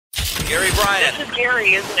Gary Bryan. This is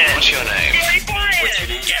Gary, isn't it? What's your name? Gary Bryan.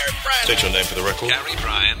 Gary Bryan. State your name for the record. Gary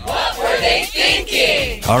Bryan. What were they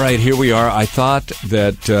thinking? All right, here we are. I thought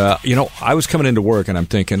that, I was coming into work and I'm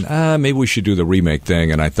thinking, maybe we should do the remake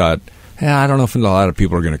thing. And I thought, I don't know if a lot of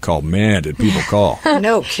people are going to call. Man, did people call.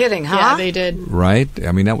 No kidding, huh? Yeah, they did. Right?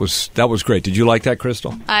 I mean, that was great. Did you like that,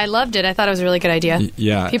 Crystal? I loved it. I thought it was a really good idea.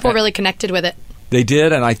 Yeah. People really connected with it. They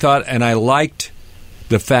did, and I liked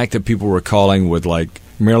the fact that people were calling with, like,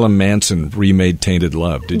 Marilyn Manson remade Tainted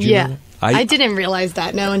Love. Did you? Yeah. know that? I didn't realize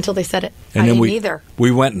that, until they said it. And I then didn't we either.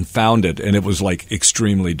 We went and found it, and it was like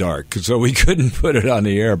extremely dark, so we couldn't put it on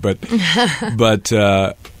the air. But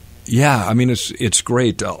yeah, I mean it's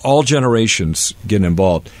great. All generations getting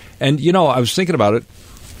involved, and I was thinking about it.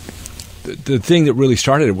 The thing that really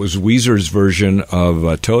started it was Weezer's version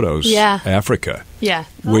of Toto's Africa. Yeah.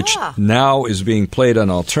 Which now is being played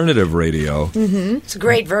on alternative radio. Mm-hmm. It's a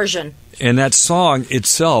great version. And that song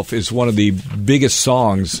itself is one of the biggest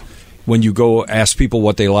songs. When you go ask people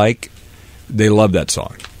what they like, they love that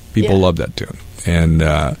song. People love that tune.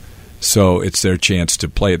 And so it's their chance to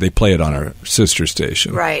play it. They play it on our sister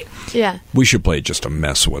station. Right. Yeah. We should play it just to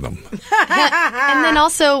mess with them. And then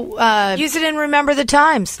also... use it in Remember the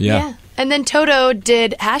Times. Yeah. And then Toto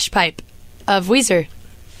did Hash Pipe of Weezer.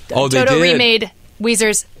 Oh, they Toto did? remade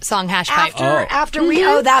Weezer's song Hash Pipe. After we...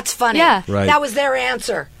 Oh, that's funny. Yeah. Right. That was their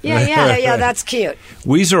answer. Yeah, that's cute.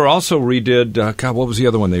 Weezer also redid... God, what was the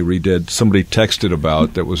other one they redid? Somebody texted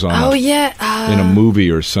about that was on in a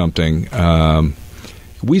movie or something.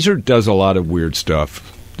 Weezer does a lot of weird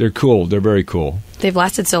stuff. They're cool. They're very cool. They've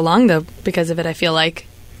lasted so long, though, because of it, I feel like.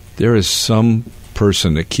 There is some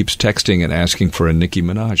person that keeps texting and asking for a Nicki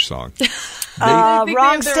Minaj song.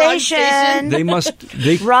 Wrong station. They must...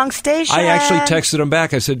 Wrong station. I actually texted them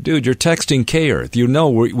back. I said, dude, you're texting K-Earth.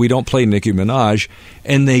 We don't play Nicki Minaj.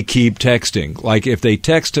 And they keep texting. Like, if they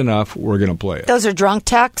text enough, we're going to play it. Those are drunk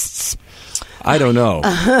texts? I don't know.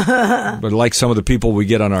 But like some of the people we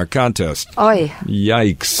get on our contest. Oy.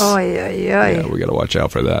 Yikes. Oy, oy, oy. Yeah, we got to watch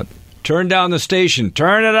out for that. Turn down the station.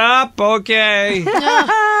 Turn it up. Okay.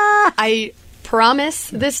 I promise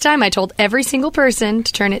this time I told every single person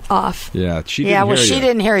to turn it off. Yeah, she didn't hear you. She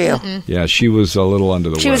didn't hear you. Mm-mm. Yeah, she was a little under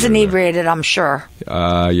the weather. She was inebriated, I'm sure.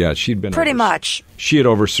 Yeah, she'd been... Pretty much. She had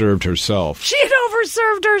overserved herself. She had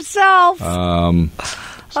overserved herself. So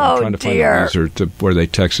I'm trying to find a user where they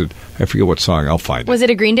texted. I forget what song. I'll find it. Was it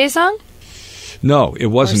a Green Day song? No, it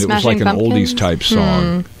wasn't. It was like an oldies type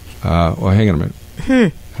song. Well, hang on a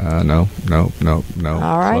minute. No.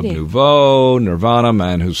 Alrighty. Club Nouveau, Nirvana,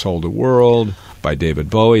 Man Who Sold the World by David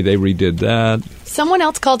Bowie. They redid that. Someone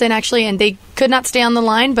else called in, actually, and they could not stay on the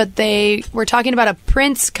line, but they were talking about a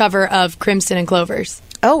Prince cover of Crimson and Clovers.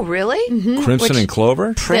 Oh, really? Mm-hmm. Crimson and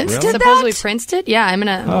Clover? Prince really? did Supposedly that? Prince did? Yeah, I'm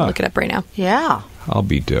going to look it up right now. Yeah. I'll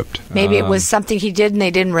be dipped. Maybe it was something he did and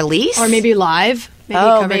they didn't release? Or maybe live. Maybe he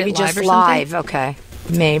covered maybe it just live or live. something. Okay.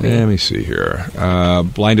 Maybe. Let me see here.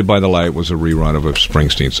 Blinded by the Light was a rerun of a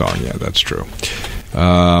Springsteen song. Yeah, that's true.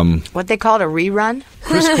 What they call it, a rerun?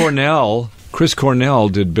 Chris Cornell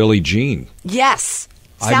did Billie Jean. Yes.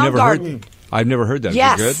 Soundgarden. I've never heard that.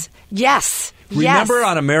 Yes. Is it good? Yes. Remember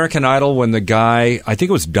on American Idol when the guy, I think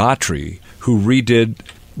it was Daughtry, who redid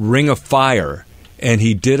Ring of Fire, and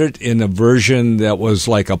he did it in a version that was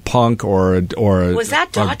like a punk or was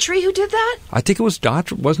that Daughtry who did that? I think it was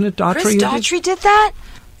Daughtry. Wasn't it Daughtry? Chris Daughtry did that?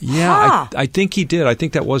 Yeah, I think he did. I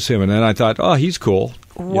think that was him. And then I thought, oh, he's cool.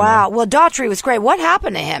 Wow. Well, Daughtry was great. What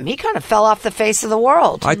happened to him? He kind of fell off the face of the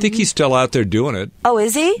world. I think he's still out there doing it. Oh,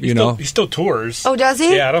 is he? He still tours. Oh, does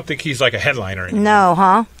he? Yeah, I don't think he's like a headliner anymore. No,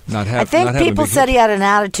 huh? I think people said he had an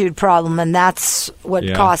attitude problem, and that's what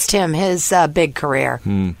cost him his big career.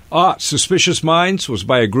 Suspicious Minds was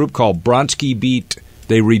by a group called Bronski Beat.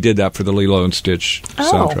 They redid that for the Lilo and Stitch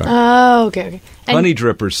soundtrack. Oh, okay. And Honey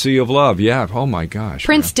Drippers, Sea of Love. Yeah. Oh, my gosh.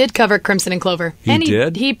 Prince did cover Crimson and Clover. He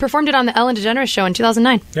did? He performed it on the Ellen DeGeneres show in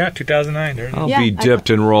 2009. Yeah, 2009. I'll be dipped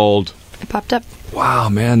and rolled. It popped up. Wow,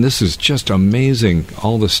 man, this is just amazing.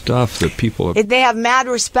 All the stuff that people have... They have mad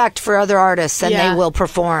respect for other artists, and they will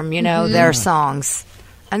perform, their songs.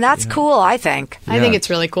 And that's cool, I think. I think it's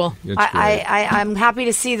really cool. I'm happy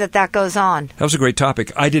to see that goes on. That was a great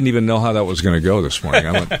topic. I didn't even know how that was going to go this morning.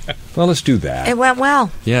 I went, well, let's do that. It went well.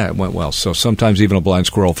 Yeah, it went well. So sometimes even a blind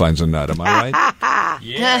squirrel finds a nut. Am I right?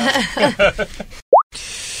 Yeah.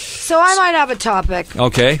 So I might have a topic.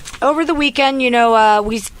 Okay. Over the weekend,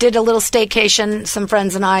 we did a little staycation, some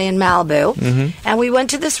friends and I, in Malibu. And we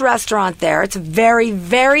went to this restaurant there. It's a very,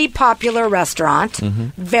 very popular restaurant.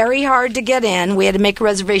 Very hard to get in. We had to make a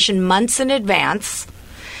reservation months in advance.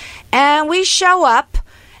 And we show up,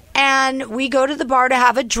 And we go to the bar to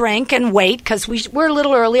have a drink and wait because we're a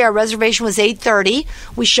little early. Our reservation was 8:30.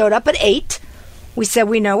 We showed up at 8. We said,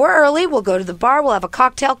 we know we're early. We'll go to the bar. We'll have a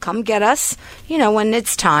cocktail. Come get us, when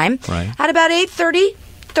it's time. Right. At about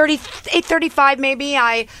 8:35 maybe,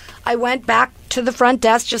 I went back to the front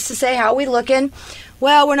desk just to say, how are we looking?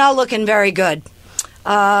 Well, we're not looking very good.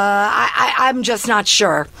 I'm just not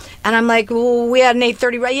sure. And I'm like, well, we had an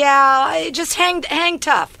 8:30, right? Yeah, just hang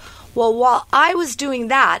tough. Well, while I was doing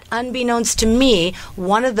that, unbeknownst to me,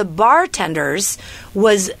 one of the bartenders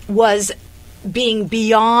was being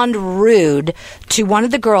beyond rude to one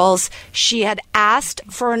of the girls. She had asked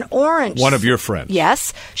for an orange. One of your friends.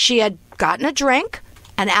 Yes. She had gotten a drink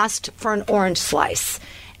and asked for an orange slice.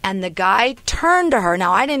 And the guy turned to her.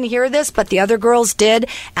 Now, I didn't hear this, but the other girls did.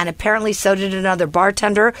 And apparently so did another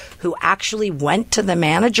bartender who actually went to the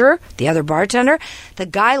manager, the other bartender. The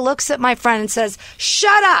guy looks at my friend and says,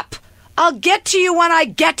 "Shut up. I'll get to you when I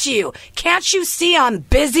get to you. Can't you see I'm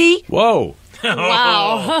busy?" Whoa.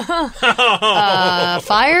 Wow.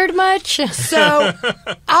 Fired much? So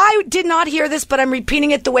I did not hear this, but I'm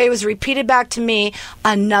repeating it the way it was repeated back to me.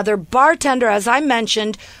 Another bartender, as I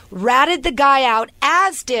mentioned, ratted the guy out,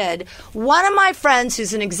 as did one of my friends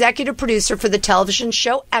who's an executive producer for the television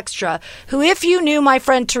show Extra, who, if you knew my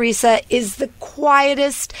friend Teresa, is the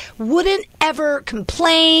quietest, wouldn't ever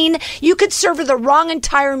complain. You could serve her the wrong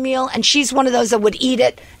entire meal, and she's one of those that would eat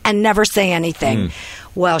it and never say anything.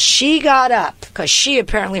 Well, she got up because she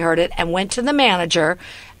apparently heard it and went to the manager.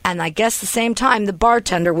 And I guess the same time the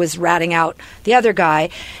bartender was ratting out the other guy.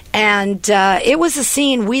 And it was a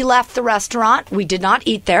scene. We left the restaurant. We did not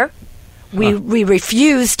eat there. We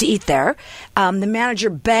refused to eat there. The manager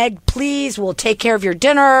begged, "Please, we'll take care of your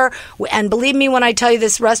dinner." And believe me when I tell you,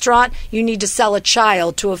 this restaurant, you need to sell a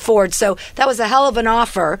child to afford. So that was a hell of an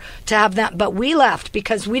offer to have that. But we left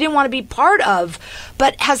because we didn't want to be part of.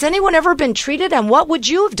 But has anyone ever been treated? And what would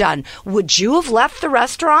you have done? Would you have left the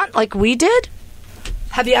restaurant like we did?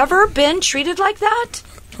 Have you ever been treated like that?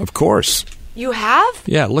 Of course. You have?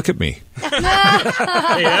 Yeah, look at me. Hey,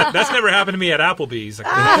 that's never happened to me at Applebee's.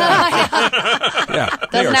 Yeah,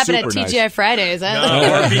 Doesn't happen at TGI Fridays. Or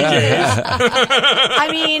BJ's. I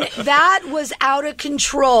mean, that was out of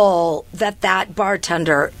control that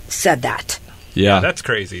bartender said that. Yeah. That's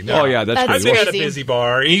crazy. No. Oh, yeah, that's I've crazy. been at a crazy. busy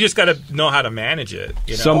bar, and you just got to know how to manage it.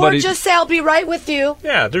 Somebody- Or just say, "I'll be right with you."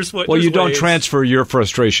 Yeah, there's what. Well, there's you don't ways. transfer your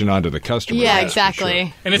frustration onto the customer. Yeah, that's for exactly.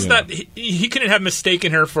 sure. And it's not. He couldn't have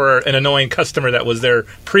mistaken her for an annoying customer that was there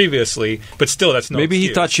previously, but still, that's no. Maybe he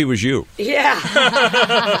excuse. thought she was you. Yeah.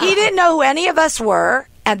 He didn't know who any of us were,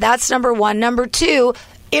 and that's number one. Number two,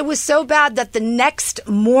 it was so bad that the next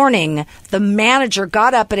morning, the manager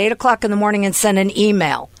got up at 8 o'clock in the morning and sent an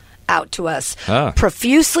email out to us,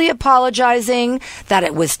 profusely apologizing that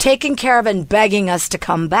it was taken care of and begging us to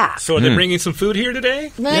come back. So are they bringing some food here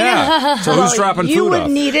today? Yeah. So who's dropping You food off?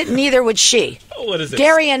 wouldn't eat it, neither would she. What is it?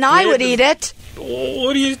 Gary and I would eat it.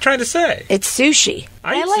 What are you trying to say? It's sushi.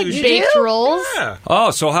 I eat like sushi. baked rolls. Yeah.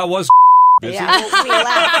 Oh, so how was Yeah, we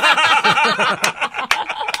laughed.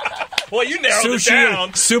 Well, you narrowed it down.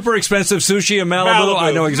 sushi? Super expensive sushi in Malibu. Malibu.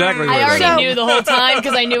 I know exactly where I that already is. knew the whole time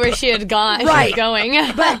because I knew where she had gone. Right. Going.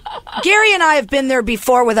 But Gary and I have been there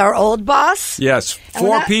before with our old boss. Yes, And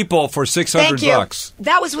 4 that- people for $600 Thank you. bucks.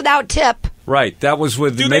 That was without tip. Right, that was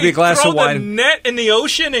with Do maybe they a glass throw of wine. the net in the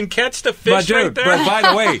ocean and catch the fish But dude, right there? but by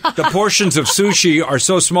the way, the portions of sushi are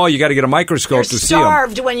so small you got to get a microscope You're to see them.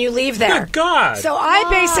 starved when you leave there. Good God. So I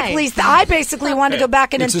basically wanted to go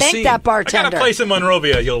back in and It's a thank scene. that I got bartender. a place in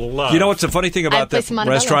Monrovia you'll love. You know what's the funny thing about placed that in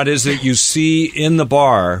Montebello. restaurant is that you see in the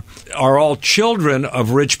bar are all children of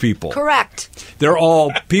rich people. Correct. They're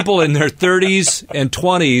all people in their 30s and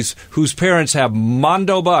 20s whose parents have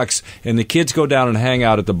mondo bucks, and the kids go down and hang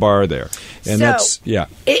out at the bar there. And So- that's, yeah.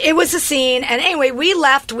 It was a scene, and anyway, we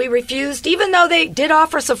left. We refused, even though they did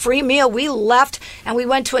offer us a free meal. We left, and we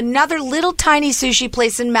went to another little tiny sushi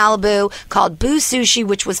place in Malibu called Boo Sushi,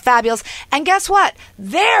 which was fabulous. And guess what?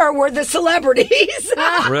 There were the celebrities.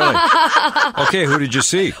 Really? Okay, who did you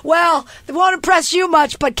see? Well, it won't impress you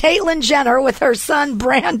much, but Caitlyn Jenner with her son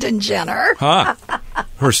Brandon Jenner. Huh?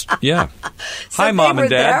 Yeah. So Hi, they Mom were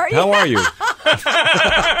and Dad. there. How are you?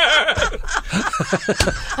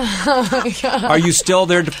 Are you still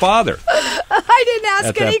their father I didn't ask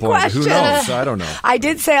at any that point? questions. Who knows? I don't know. I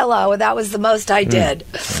did say hello, and that was the most I did.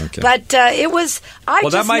 Okay. But it was. I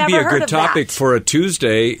Well, just that might be never a heard good of topic that. for a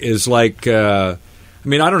Tuesday. Is like, I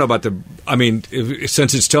mean, I don't know about the. I mean,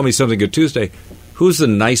 since it's Tell Me Something Good Tuesday, Who's the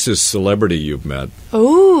nicest celebrity you've met?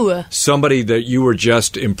 Ooh. Somebody that you were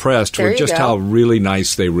just impressed There with you just go. how really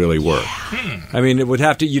nice they really were. I mean, it would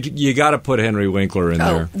have to. You got to put Henry Winkler in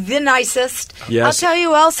there. The nicest. Yes. I'll tell you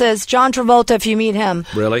who else is. John Travolta, if you meet him.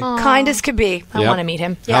 Really? Kind as could be. I Yep. want to meet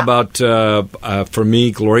him. Yeah. How about for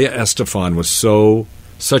me? Gloria Estefan was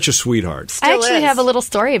such a sweetheart. I actually is. have a little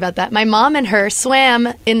story about that. My mom and her swam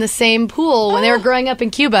in the same pool when they were growing up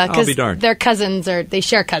in Cuba I'll be darned. they're cousins, or they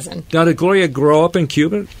share cousin. Now, did Gloria grow up in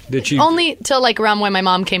Cuba? Did she? Only till like around when my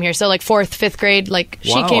mom came here, so like 4th, 5th grade. Like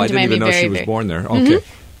she Wow, came I to didn't Miami even know very, she was very. born there. Okay.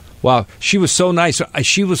 Wow, she was so nice.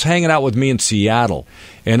 She was hanging out with me in Seattle,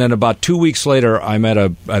 and then about 2 weeks later, I'm at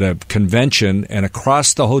a convention, and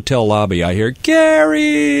across the hotel lobby, I hear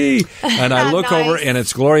Gary, and I look Nice. over, and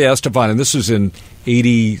it's Gloria Estefan, and this was in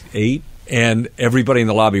 '88. And everybody in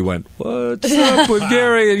the lobby went, "What's up with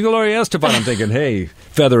Gary and Gloria Estefan?" I'm thinking, "Hey,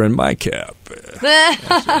 feather in my cap."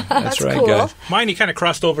 That's right, cool. guys. Mine, he kind of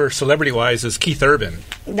crossed over celebrity-wise, is Keith Urban.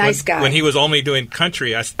 Nice guy. When he was only doing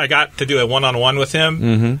country, I got to do a one-on-one with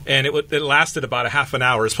him, and it lasted about a half an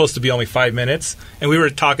hour. It was supposed to be only 5 minutes, and we were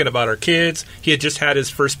talking about our kids. He had just had his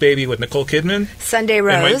first baby with Nicole Kidman. Sunday And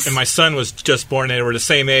Rose. my son was just born. They were the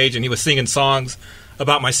same age, and he was singing songs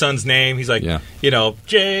about my son's name. He's like, Yeah.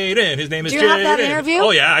 Jaden. His name is Do Jaden. you have that interview? Oh,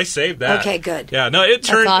 yeah, I saved that. Okay, good. Yeah, no, it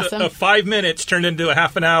turned awesome. 5 minutes turned into a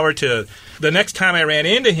half an hour to the next time I ran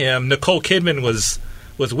into him, Nicole Kidman was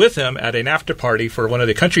with him at an after party for one of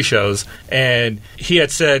the country shows, and he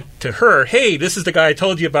had said to her, "Hey, this is the guy I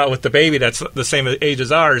told you about with the baby that's the same age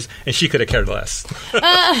as ours," and she could have cared less.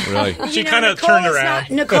 Really? She kind of turned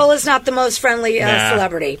around. Nicole is not the most friendly Nah.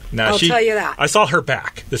 celebrity. Nah, I'll she- tell you that. I saw her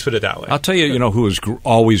back. Let's put it that way. I'll tell you, who was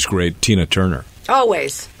always great? Tina Turner.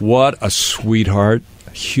 Always. What a sweetheart,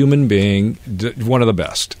 human being, one of the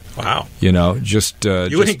best. Wow. Just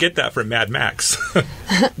You wouldn't get that from Mad Max.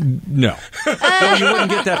 no. No, you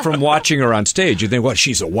wouldn't get that from watching her on stage. You think, well,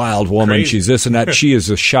 she's a wild woman. Crazy. She's this and that. She is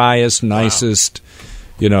the shyest, nicest.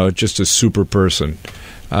 Just a super person.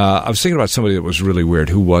 I was thinking about somebody that was really weird.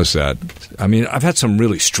 Who was that? I mean, I've had some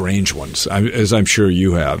really strange ones, as I'm sure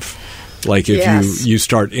you have. Like if Yes. you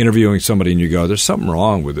start interviewing somebody and you go, "There's something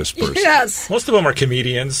wrong with this person." Yes. Most of them are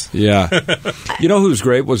comedians. Yeah. You know who was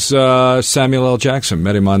great was Samuel L. Jackson.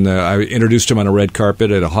 Met him I introduced him on a red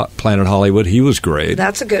carpet at Planet Hollywood. He was great.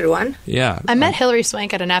 That's a good one. Yeah. I met Hillary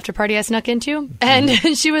Swank at an after party I snuck into, and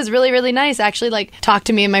she was really, really nice. Actually, like talked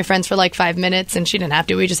to me and my friends for like 5 minutes, and she didn't have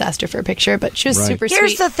to. We just asked her for a picture, but she was Right. super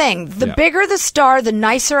Here's sweet. the thing. The Yeah. bigger the star, the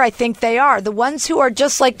nicer I think they are. The ones who are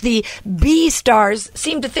just like the B stars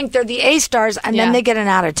seem to think they're the A stars, and then Yeah. they get an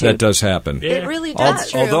attitude. That does happen. It really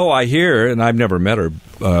does. Although I hear, and I've never met her,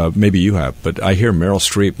 maybe you have, but I hear Meryl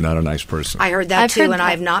Streep not a nice person. I heard that I've too, heard and that.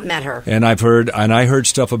 I have not met her. And I heard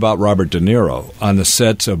stuff about Robert De Niro on the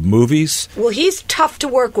sets of movies. Well, he's tough to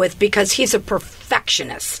work with because he's a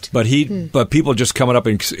perfectionist. But but people just coming up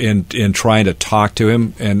and trying to talk to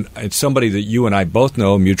him, and it's somebody that you and I both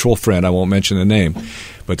know, a mutual friend. I won't mention the name,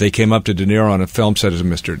 but they came up to De Niro on a film set as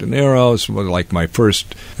Mr. De Niro. It's like my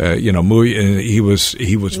first, movie, and he was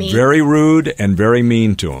Mean. very rude and very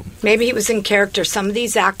mean to him. Maybe he was in character. Some of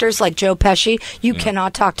these actors, like Joe Pesci, you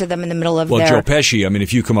cannot talk to them in the middle of Well, their... Joe Pesci, I mean,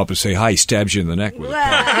 if you come up and say hi, he stabs you in the neck with a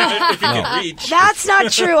pen. If you can reach. That's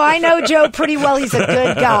not true. I know Joe pretty well. He's a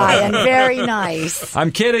good guy and very nice.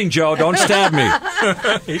 I'm kidding, Joe. Don't stab me.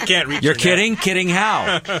 He can't reach. You're your neck. kidding? Kidding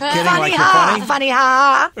how? Kidding Funny like you're ha! funny? Funny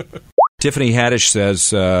ha! Tiffany Haddish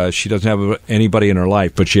says she doesn't have anybody in her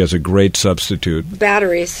life, but she has a great substitute.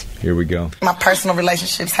 Batteries. Here we go. My personal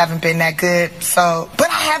relationships haven't been that good, but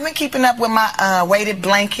I have been keeping up with my weighted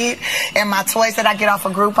blanket and my toys that I get off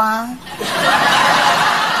of Groupon.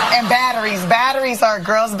 And batteries. Batteries are a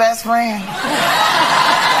girl's best friend.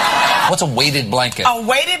 What's a weighted blanket? A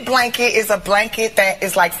weighted blanket is a blanket that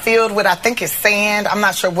is like filled with, I think it's sand. I'm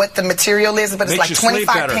not sure what the material is, but it's Makes like you sleep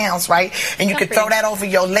 25 better. pounds, right? And you can throw that over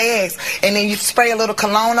your legs, and then you spray a little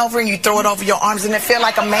cologne over it, and you throw it over your arms, and it feel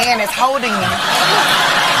like a man is holding you.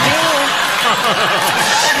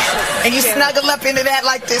 Yeah. And you snuggle up into that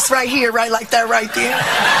like this right here, right like that right there.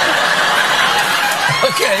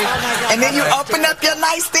 Okay. And then you open up your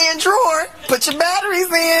nightstand drawer, put your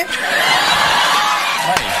batteries in,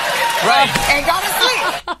 Right. and go to sleep.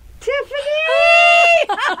 Tiffany!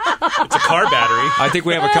 It's a car battery. I think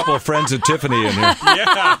we have a couple of friends of Tiffany in here.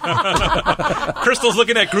 Yeah. Crystal's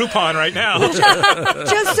looking at Groupon right now.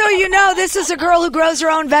 Just so you know, this is a girl who grows her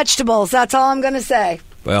own vegetables. That's all I'm going to say.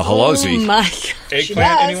 Well, hello, Oh Z. my! She Eggplant,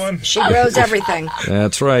 does. anyone? She grows everything.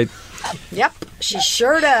 That's right. Yep, she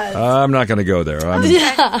sure does. I'm not going to go there.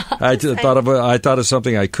 I thought of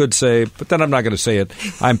something I could say, but then I'm not going to say it.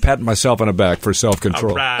 I'm patting myself on the back for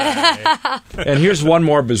self-control. All right. And here's one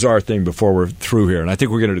more bizarre thing before we're through here, and I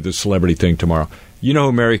think we're going to do the celebrity thing tomorrow. You know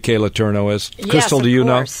who Mary Kay Letourneau is? Yes, Crystal, of do you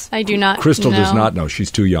course. know? I do not. Crystal know. does not know.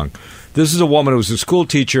 She's too young. This is a woman who was a school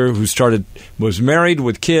teacher who was married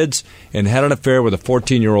with kids and had an affair with a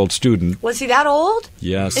 14-year-old student. Was he that old?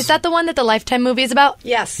 Yes. Is that the one that the Lifetime movie is about?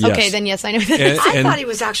 Yes. Yes. Okay, then yes, I know this. I thought he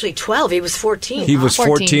was actually 12. He was 14. He was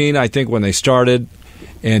 14, I think, when they started.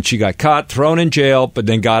 And she got caught, thrown in jail, but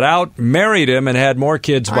then got out, married him, and had more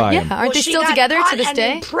kids by him. Aren't they she still got together caught to this and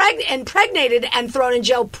day? impregnated and thrown in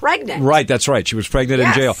jail pregnant. Right, that's right. She was pregnant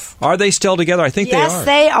in jail. Yes. Are they still together? I think Yes, they are.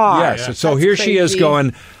 they are. Yes. So That's here she is crazy.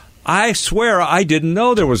 going, I swear I didn't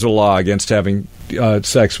know there was a law against having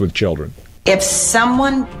sex with children. If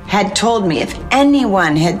someone had told me, if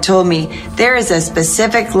anyone had told me there is a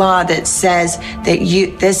specific law that says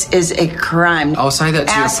that this is a crime. I'll say that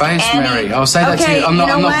to your Ask face, any- Mary. I'll say that to Okay, you. I'm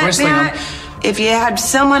not what, bristling. Matt? If you had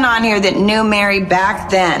someone on here that knew Mary back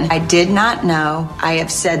then, I did not know. I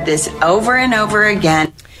have said this over and over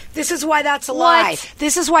again. This is why that's a What? lie.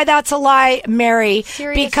 This is why that's a lie, Mary.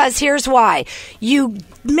 Serious? Because here's why. You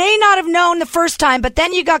may not have known the first time, but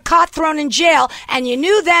then you got caught, thrown in jail, and you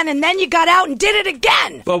knew then, and then you got out and did it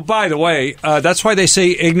again. Well, by the way, that's why they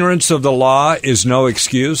say ignorance of the law is no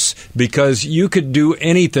excuse, because you could do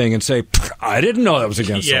anything and say, I didn't know that was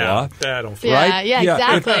against the law. I don't Yeah, Right? yeah,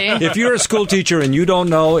 exactly. If you're a school teacher and you don't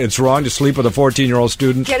know it's wrong to sleep with a 14-year-old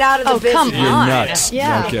student, Get out of the business. come you're on. nuts.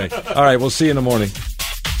 Yeah. Okay. All right, we'll see you in the morning.